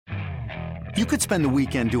You could spend the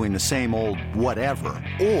weekend doing the same old whatever,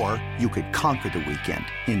 or you could conquer the weekend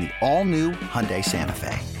in the all-new Hyundai Santa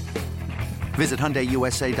Fe. Visit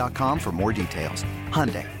HyundaiUSA.com for more details.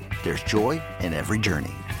 Hyundai, there's joy in every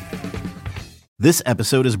journey. This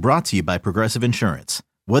episode is brought to you by Progressive Insurance.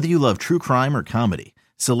 Whether you love true crime or comedy,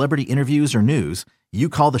 celebrity interviews or news, you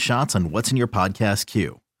call the shots on what's in your podcast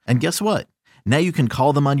queue. And guess what? Now you can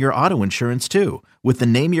call them on your auto insurance too with the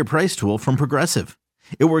Name Your Price tool from Progressive.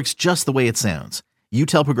 It works just the way it sounds. You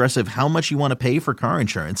tell Progressive how much you want to pay for car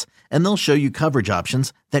insurance, and they'll show you coverage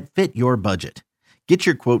options that fit your budget. Get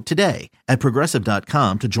your quote today at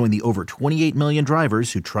Progressive.com to join the over 28 million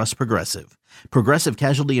drivers who trust Progressive. Progressive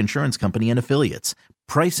Casualty Insurance Company and Affiliates.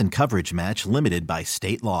 Price and coverage match limited by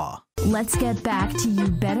state law. Let's get back to You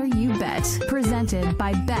Better You Bet, presented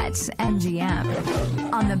by BetMGM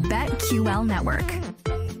on the BetQL Network.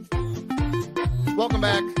 Welcome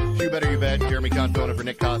back. You Better You Bet. Jeremy Cantona for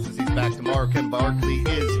Nick Costas. He's back tomorrow. Ken Barkley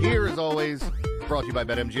is here as always. Brought to you by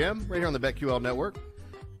BetMGM right here on the BetQL Network.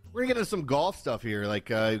 We're going to get into some golf stuff here. Like,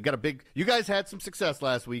 we've got a big – you guys had some success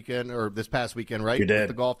last weekend or this past weekend, right? You did.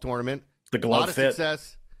 The golf tournament. The glove a lot fit. Of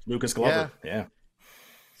success. Lucas Glover. Yeah.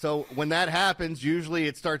 So when that happens, usually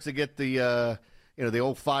it starts to get the the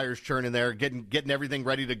old fires churning there, getting everything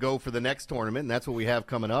ready to go for the next tournament, and that's what we have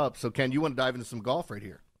coming up. So, Ken, you want to dive into some golf right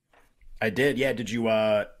here? I did. Yeah. Did you?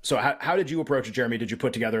 So how did you approach it, Jeremy? Did you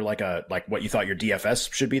put together like what you thought your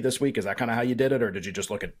DFS should be this week? Is that kind of how you did it, or did you just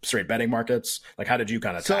look at straight betting markets? Like, how did you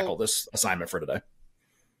kind of tackle this assignment for today?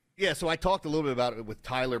 Yeah, so I talked a little bit about it with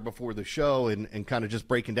Tyler before the show and kind of just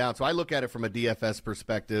breaking down. So I look at it from a DFS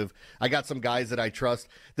perspective. I got some guys that I trust.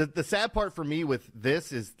 The sad part for me with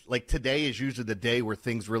this is, like, today is usually the day where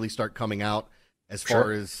things really start coming out as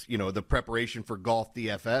far as, the preparation for golf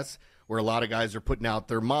DFS, where a lot of guys are putting out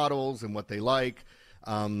their models and what they like.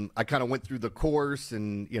 I kind of went through the course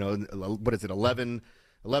and, what is it, 11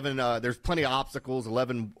 there's plenty of obstacles,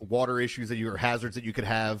 11 water issues or hazards that you could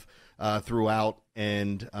have throughout,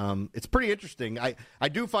 and it's pretty interesting. I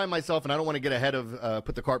do find myself, and I don't want to get ahead of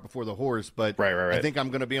put the cart before the horse, but right. I think I'm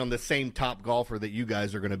going to be on the same top golfer that you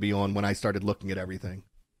guys are going to be on when I started looking at everything.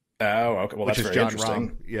 Oh, okay. Well, which that's is very John interesting.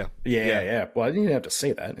 Rahm. Yeah. Well, I didn't have to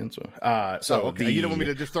say that. And so, okay. You don't want me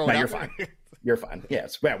to just throw it out? You're fine. You're fine.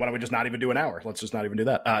 Yes. Yeah, why don't we just not even do an hour? Let's just not even do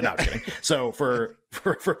that. No, I'm kidding. So for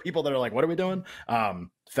people that are like, what are we doing?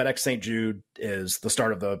 FedEx St. Jude is the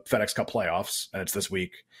start of the FedEx Cup playoffs, and it's this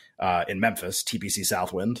week in Memphis. TPC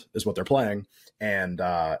Southwind is what they're playing, and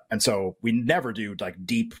so we never do like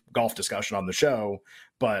deep golf discussion on the show.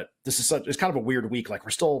 But this is it's kind of a weird week. Like,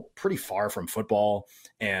 we're still pretty far from football,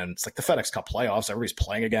 and it's like the FedEx Cup playoffs. Everybody's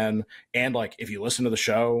playing again, and like if you listen to the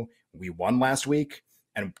show, we won last week.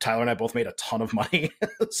 And Tyler and I both made a ton of money.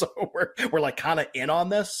 So we're like kind of in on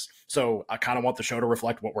this. So I kind of want the show to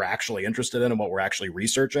reflect what we're actually interested in and what we're actually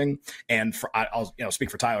researching. And I'll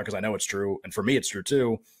speak for Tyler because I know it's true. And for me, it's true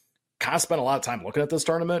too. Kind of spent a lot of time looking at this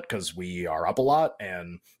tournament because we are up a lot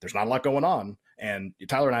and there's not a lot going on. And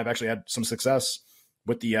Tyler and I have actually had some success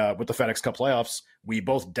with the FedEx Cup playoffs. We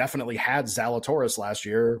both definitely had Zalatoris last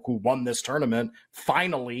year, who won this tournament,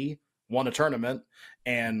 finally won a tournament.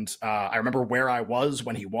 And I remember where I was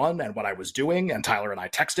when he won and what I was doing, and Tyler and I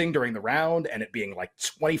texting during the round, and it being like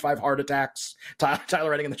 25 heart attacks. Tyler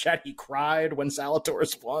writing in the chat, he cried when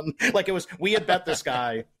Zalatoris won. Like, it was, we had bet this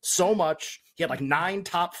guy so much. He had like 9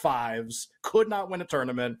 top 5s, could not win a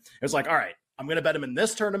tournament. It was like, all right, I'm going to bet him in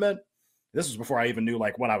this tournament. This was before I even knew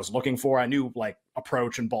like what I was looking for. I knew like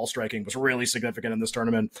approach and ball striking was really significant in this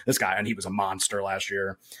tournament. This guy, and he was a monster last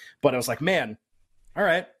year. But I was like, man, all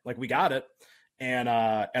right, like we got it. And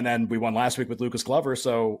then we won last week with Lucas Glover.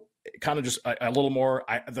 So kind of just a little more.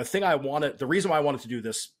 The reason why I wanted to do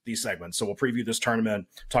these segments. So we'll preview this tournament,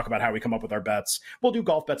 talk about how we come up with our bets. We'll do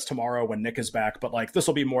golf bets tomorrow when Nick is back, but like this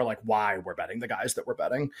will be more like why we're betting the guys that we're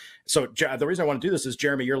betting. So the reason I want to do this is,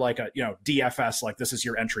 Jeremy, you're like DFS, like this is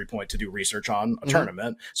your entry point to do research on a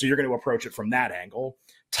tournament. So you're going to approach it from that angle.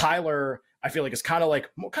 Tyler, I feel like it's kind of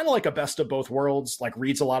like a best of both worlds, like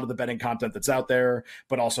reads a lot of the betting content that's out there,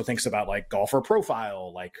 but also thinks about like golfer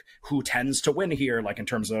profile, like who tends to win here, like in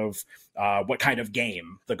terms of what kind of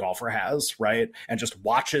game the golfer has, right? And just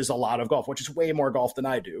watches a lot of golf, which is way more golf than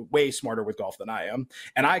I do, way smarter with golf than I am.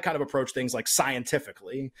 And I kind of approach things like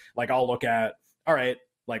scientifically, like I'll look at, all right,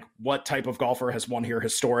 Like, what type of golfer has won here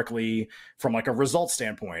historically from like a result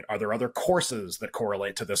standpoint? Are there other courses that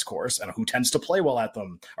correlate to this course, and who tends to play well at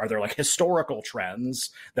them? Are there like historical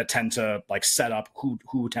trends that tend to like set up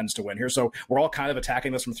who tends to win here? So we're all kind of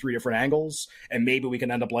attacking this from 3 different angles, and maybe we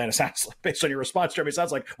can end up landing, based on your response, Jeremy,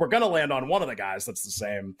 sounds like we're going to land on one of the guys that's the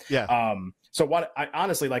same. Yeah. So what I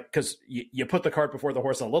honestly like, because you put the cart before the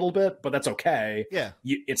horse a little bit, but that's okay. Yeah.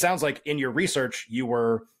 It sounds like in your research,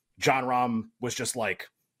 John Rahm was just like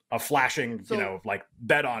a flashing, like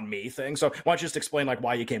bet on me thing. So why don't you just explain like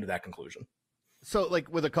why you came to that conclusion? So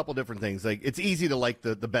like with a couple different things, like it's easy to like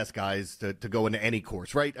the best guys to go into any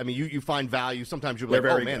course, right? I mean, you find value. Sometimes you're like,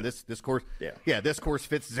 oh man, this course, this course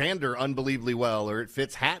fits Xander unbelievably well, or it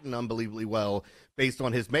fits Hatton unbelievably well based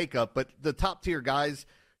on his makeup. But the top tier guys,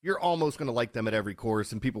 you're almost going to like them at every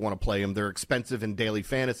course, and people want to play them. They're expensive in daily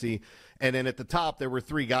fantasy. And then at the top, there were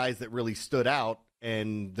 3 guys that really stood out,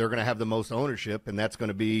 and they're going to have the most ownership, and that's going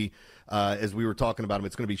to be, as we were talking about him,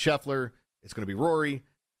 it's going to be Scheffler, it's going to be Rory,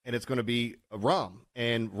 and it's going to be Rahm.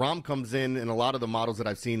 And Rahm comes in a lot of the models that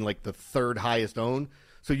I've seen, like the 3rd highest owned.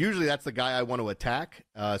 So usually that's the guy I want to attack.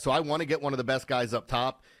 So I want to get one of the best guys up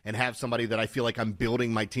top and have somebody that I feel like I'm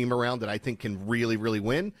building my team around that I think can really, really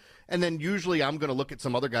win. And then usually I'm going to look at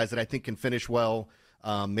some other guys that I think can finish well,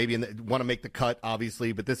 maybe want to make the cut,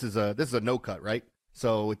 obviously. But this is a no cut, right?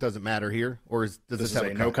 So it doesn't matter here, or does this have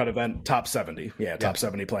a no cut event? Top 70, top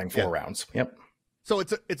 70 playing 4 rounds. Yep. So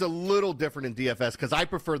it's a little different in DFS because I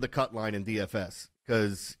prefer the cut line in DFS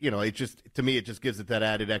because it just, to me, it just gives it that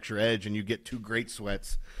added extra edge, and you get 2 great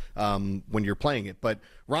sweats when you're playing it. But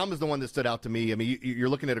Rahm is the one that stood out to me. I mean, you're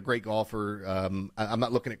looking at a great golfer. I'm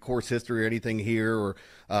not looking at course history or anything here or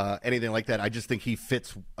anything like that. I just think he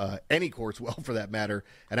fits any course well, for that matter.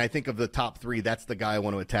 And I think of the top 3, that's the guy I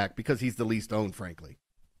want to attack because he's the least owned, frankly.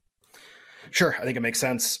 Sure, I think it makes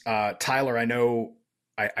sense. Tyler, I know.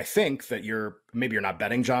 I think that you're not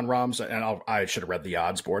betting John Rahm, and I should have read the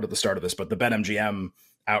odds board at the start of this, but the BetMGM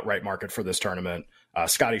outright market for this tournament,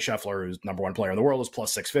 Scotty Scheffler, who's number 1 player in the world, is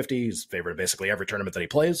plus 650. He's favored basically every tournament that he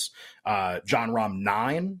plays. John Rahm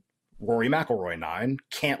 9, Rory McIlroy 9,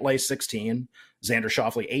 Cantlay 16, Xander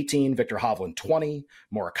Schauffele 18, Victor Hovland 20,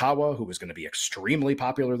 Morikawa, who is going to be extremely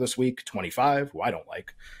popular this week, 25, who I don't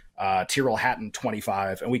like. Tyrrell Hatton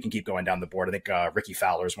 25, and we can keep going down the board. I think Ricky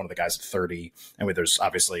Fowler is one of the guys at 30, and there's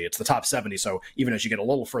obviously it's the top 70. So even as you get a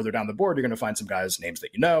little further down the board, you're going to find some guys, names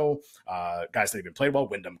that guys that have been played well.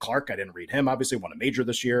 Wyndham Clark, I didn't read him. Obviously won a major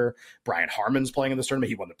this year. Brian Harmon's playing in this tournament.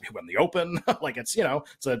 He won the Open. Like it's a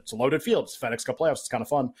loaded field. It's FedEx Cup playoffs. It's kind of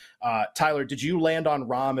fun. Tyler, did you land on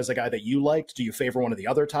Rahm as a guy that you liked? Do you favor one of the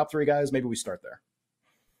other top 3 guys? Maybe we start there.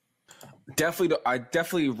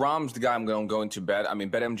 Definitely, Rahm's the guy I'm going to bet. I mean,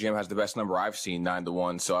 BetMGM has the best number I've seen,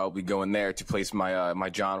 9-1, so I'll be going there to place my my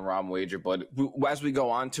John Rahm wager. But as we go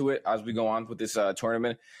on with this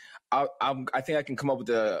tournament, I think I can come up with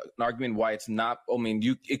an argument why it's not. I mean,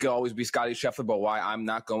 it could always be Scotty Scheffler, but why I'm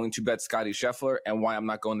not going to bet Scotty Scheffler and why I'm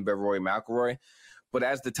not going to bet Rory McIlroy. But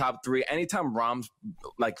as the top 3, anytime Rahm's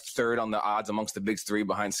like 3rd on the odds amongst the big 3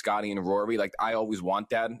 behind Scotty and Rory, like I always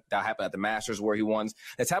want that. That happened at the Masters where he won.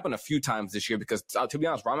 It's happened a few times this year because, to be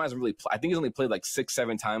honest, Rahm hasn't really I think he's only played like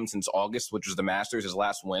 6-7 times since August, which was the Masters, his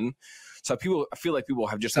last win. So I feel like people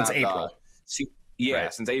have just since April.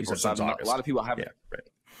 Right. Since April. Since a lot of people haven't. Yeah, right.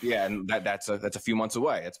 Yeah, and that's a few months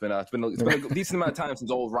away. It's been a decent amount of time since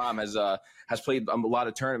old Rahm has played a lot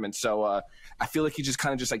of tournaments. So I feel like he's just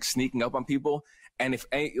kind of just like sneaking up on people. And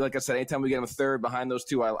like I said, anytime we get him 3rd behind those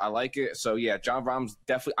 2, I like it. So yeah, John Rahm's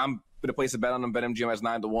definitely. I'm going to place a bet on him. BetMGM has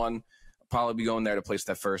 9-1. I'll probably be going there to place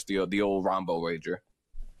that first, the old Rombo wager.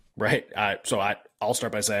 Right. So I'll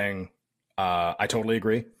start by saying I totally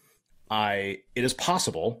agree. It is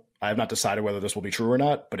possible. I have not decided whether this will be true or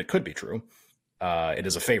not, but it could be true. It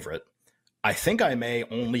is a favorite. I think I may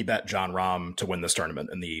only bet John Rahm to win this tournament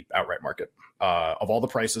in the outright market. Of all the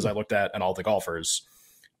prices I looked at and all the golfers,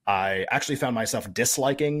 I actually found myself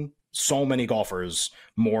disliking so many golfers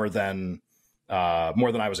more than I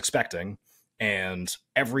was expecting. And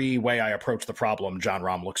every way I approach the problem, John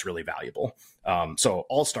Rahm looks really valuable. So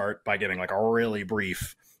I'll start by giving like a really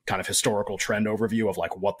brief kind of historical trend overview of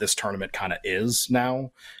like what this tournament kind of is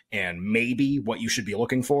now and maybe what you should be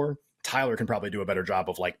looking for. Tyler can probably do a better job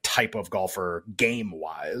of like type of golfer game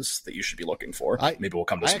wise that you should be looking for. Maybe we'll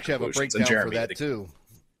come to some conclusions. I actually have a breakdown for that too.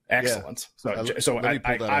 Excellent. Yeah. So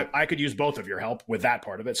I could use both of your help with that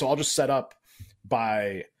part of it. So I'll just set up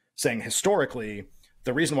by saying historically,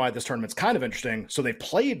 the reason why this tournament's kind of interesting, so they've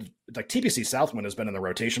played, like TPC Southwind has been in the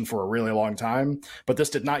rotation for a really long time, but this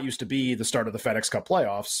did not used to be the start of the FedEx Cup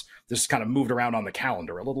playoffs. This kind of moved around on the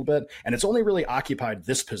calendar a little bit, and it's only really occupied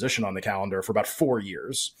this position on the calendar for about 4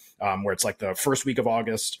 years, where it's like the first week of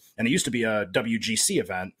August, and it used to be a WGC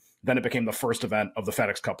event, then it became the first event of the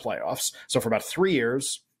FedEx Cup playoffs. So for about 3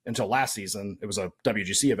 years, until last season, it was a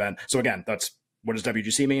WGC event. So again, that's, what does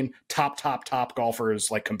WGC mean? Top golfers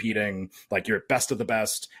like competing, like you're best of the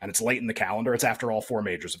best, and it's late in the calendar. It's after all 4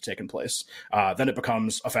 majors have taken place. Then it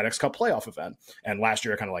becomes a FedEx Cup playoff event. And last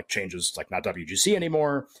year it kind of like changes, like not WGC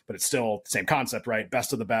anymore, but it's still the same concept, right?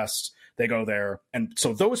 Best of the best. They go there. And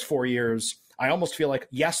so those 4 years, I almost feel like,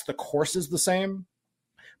 yes, the course is the same,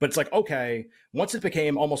 but it's like, okay, once it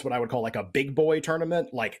became almost what I would call like a big boy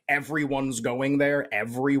tournament, like everyone's going there,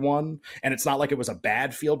 everyone. And it's not like it was a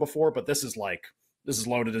bad field before, but this is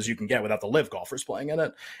loaded as you can get without the live golfers playing in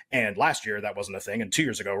it. And last year that wasn't a thing. And 2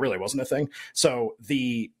 years ago really wasn't a thing. So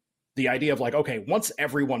the idea of like, okay, once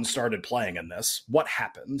everyone started playing in this, what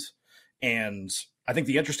happened? And I think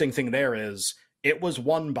the interesting thing there is it was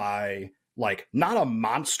won by like not a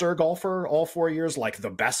monster golfer all 4 years, like the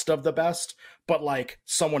best of the best, but like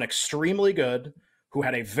someone extremely good who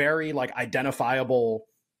had a very like identifiable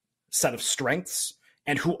set of strengths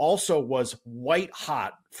and who also was white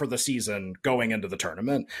hot for the season going into the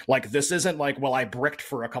tournament. Like this isn't like, well, I bricked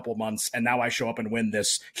for a couple months and now I show up and win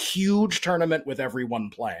this huge tournament with everyone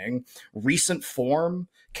playing. Recent form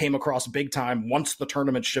came across big time once the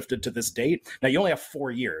tournament shifted to this date. Now you only have 4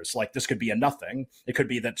 years. Like this could be a nothing. It could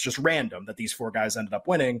be that's just random that these 4 guys ended up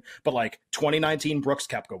winning. But like 2019 Brooks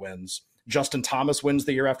Koepka wins. Justin Thomas wins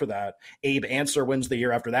the year after that. Abe Answer wins the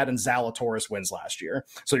year after that. And Zalatoris wins last year.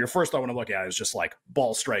 So your first I want to look at is just like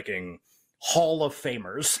ball striking Hall of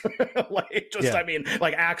Famers. Like just, yeah. I mean,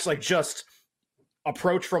 like acts like just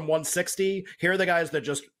approach from 160. Here are the guys that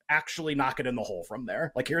just actually knock it in the hole from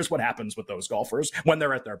there. Like here's what happens with those golfers when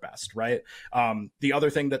they're at their best, right? The other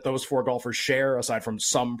thing that those 4 golfers share, aside from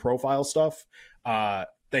some profile stuff,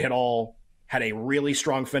 they had all had a really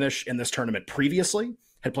strong finish in this tournament previously,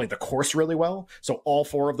 had played the course really well. So all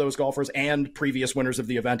 4 of those golfers and previous winners of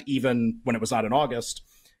the event, even when it was not in August,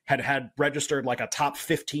 had registered like a top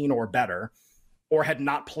 15 or better, or had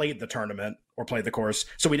not played the tournament or played the course.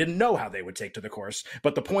 So we didn't know how they would take to the course.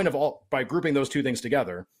 But the point of all, by grouping those 2 things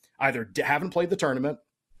together, either haven't played the tournament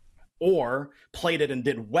or played it and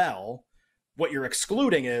did well. What you're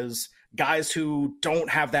excluding is guys who don't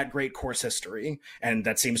have that great course history. And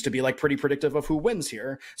that seems to be like pretty predictive of who wins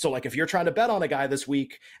here. So like if you're trying to bet on a guy this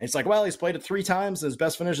week, and it's like, well, he's played it 3 times and his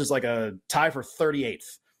best finish is like a tie for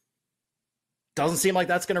 38th. Doesn't seem like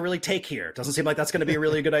that's going to really take here. Doesn't seem like that's going to be a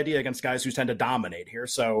really good idea against guys who tend to dominate here.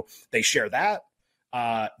 So they share that.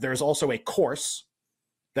 There's also a course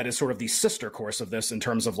that is sort of the sister course of this in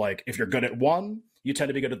terms of like, if you're good at one, you tend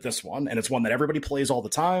to be good at this one. And it's one that everybody plays all the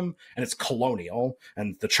time. And it's Colonial.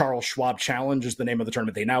 And the Charles Schwab Challenge is the name of the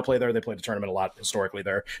tournament. They now play there. They played the tournament a lot historically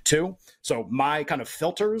there too. So my kind of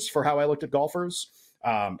filters for how I looked at golfers,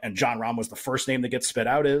 and John Rahm was the first name that gets spit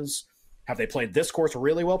out, is have they played this course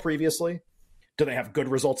really well previously? Do they have good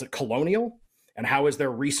results at Colonial? And how is their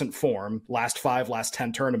recent form, last 5, last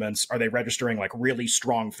 10 tournaments? Are they registering like really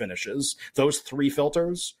strong finishes? Those 3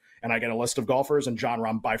 filters, and I get a list of golfers, and John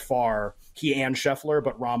Rahm by far, he and Scheffler,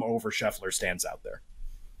 but Rahm over Scheffler stands out there.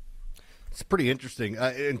 It's pretty interesting.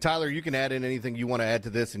 And Tyler, you can add in anything you want to add to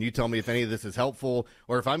this, and you tell me if any of this is helpful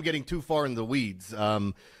or if I'm getting too far in the weeds.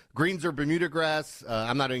 Greens are Bermuda grass.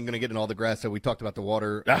 I'm not even going to get in all the grass. So we talked about the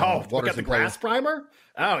water. Look at the grass primer.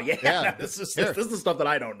 Oh yeah. This is the stuff that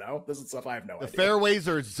I don't know. This is stuff I have no idea. The fairways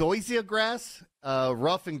are zoysia grass.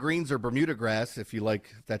 Rough and greens are Bermuda grass. If you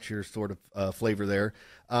like, that's your sort of flavor there.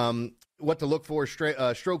 What to look for: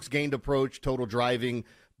 strokes gained approach, total driving,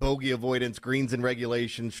 bogey avoidance, greens in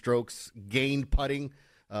regulation, strokes gained putting.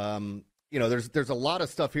 There's a lot of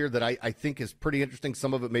stuff here that I think is pretty interesting.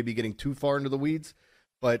 Some of it may be getting too far into the weeds.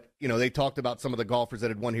 But, they talked about some of the golfers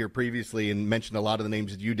that had won here previously and mentioned a lot of the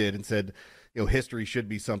names that you did and said, history should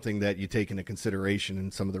be something that you take into consideration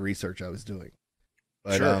in some of the research I was doing.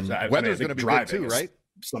 But sure. Weather's going to be good too, right?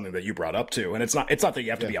 Something that you brought up too. And it's not that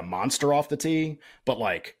you have to be a monster off the tee, but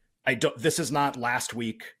like, this is not last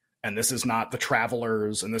week. And this is not the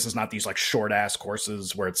Travelers, and this is not these like short ass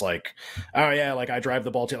courses where it's like, oh yeah, like I drive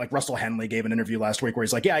the ball to, like Russell Henley gave an interview last week where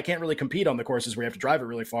he's like, yeah, I can't really compete on the courses where you have to drive it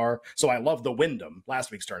really far. So I love the Wyndham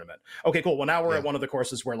last week's tournament. Okay, cool. Well, now we're at one of the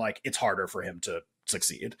courses where like it's harder for him to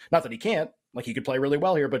succeed. Not that he can't, like he could play really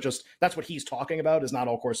well here, but just that's what he's talking about is not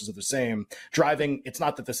all courses are the same. Driving, it's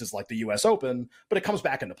not that this is like the US Open, but it comes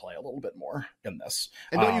back into play a little bit more in this.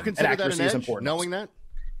 And don't you consider that an edge, knowing that?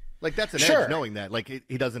 Like, that's an Sure. edge knowing that. Like,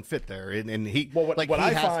 he doesn't fit there. And he, Well, what he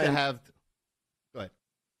I has find, to have. Go ahead.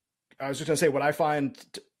 I was just going to say, what I find,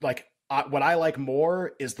 what I like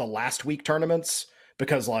more is the last week tournaments,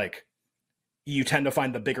 because, like, you tend to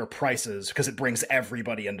find the bigger prices because it brings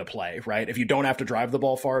everybody into play, right? If you don't have to drive the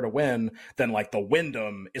ball far to win, then, like, the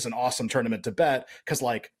Wyndham is an awesome tournament to bet because,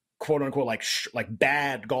 like, quote unquote, like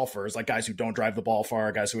bad golfers, like guys who don't drive the ball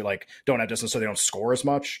far, guys who, like, don't have distance so they don't score as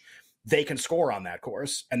much, they can score on that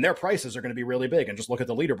course and their prices are going to be really big. And just look at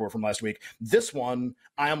the leaderboard from last week. This one,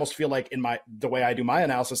 I almost feel like in the way I do my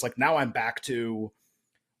analysis, like, now I'm back to,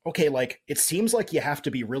 okay, like, it seems like you have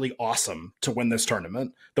to be really awesome to win this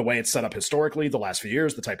tournament. The way it's set up historically, the last few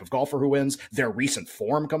years, the type of golfer who wins, their recent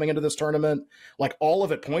form coming into this tournament, like, all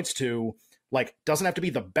of it points to, like, doesn't have to be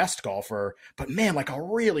the best golfer, but man, like, a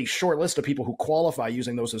really short list of people who qualify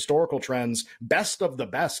using those historical trends, best of the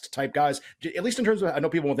best type guys, at least in terms of, I know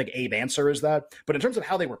people won't think Abe Answer is that, but in terms of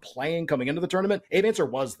how they were playing coming into the tournament, Abe Answer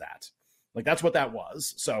was that. Like, that's what that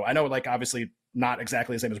was. So I know, like, obviously not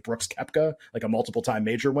exactly the same as Brooks Koepka, like a multiple time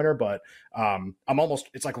major winner, but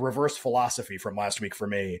it's like reverse philosophy from last week for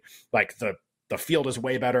me. Like, the field is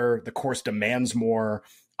way better. The course demands more.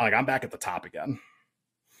 Like, I'm back at the top again.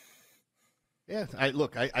 Yeah,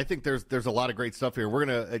 I think there's a lot of great stuff here.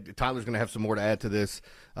 Tyler's gonna have some more to add to this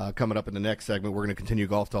coming up in the next segment. We're gonna continue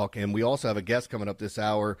golf talk, and we also have a guest coming up this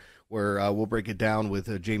hour where we'll break it down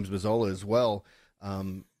with James Mazzola as well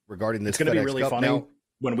regarding this. It's gonna be really funny now,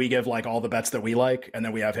 when we give, like, all the bets that we like, and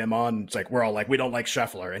then we have him on. It's like, we're all like, we don't like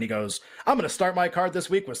Scheffler, and he goes, I'm gonna start my card this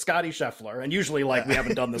week with Scotty Scheffler, and usually, like, we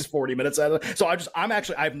haven't done this 40 minutes out of it. So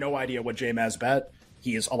I have no idea what J-Maz bet.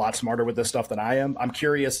 He is a lot smarter with this stuff than I am. I'm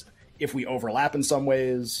curious if we overlap in some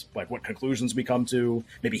ways, like what conclusions we come to.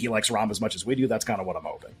 Maybe he likes Rahm as much as we do. That's kind of what I'm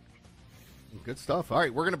hoping. Good stuff. All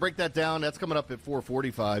right, we're going to break that down. That's coming up at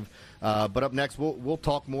 4:45. But up next, we'll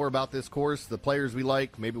talk more about this course, the players we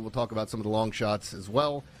like. Maybe we'll talk about some of the long shots as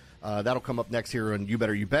well. That'll come up next here on You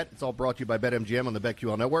Better You Bet. It's all brought to you by BetMGM on the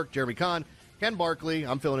BetQL Network. Jeremy Kahn, Ken Barkley.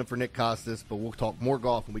 I'm filling in for Nick Costas, but we'll talk more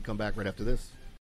golf when we come back right after this.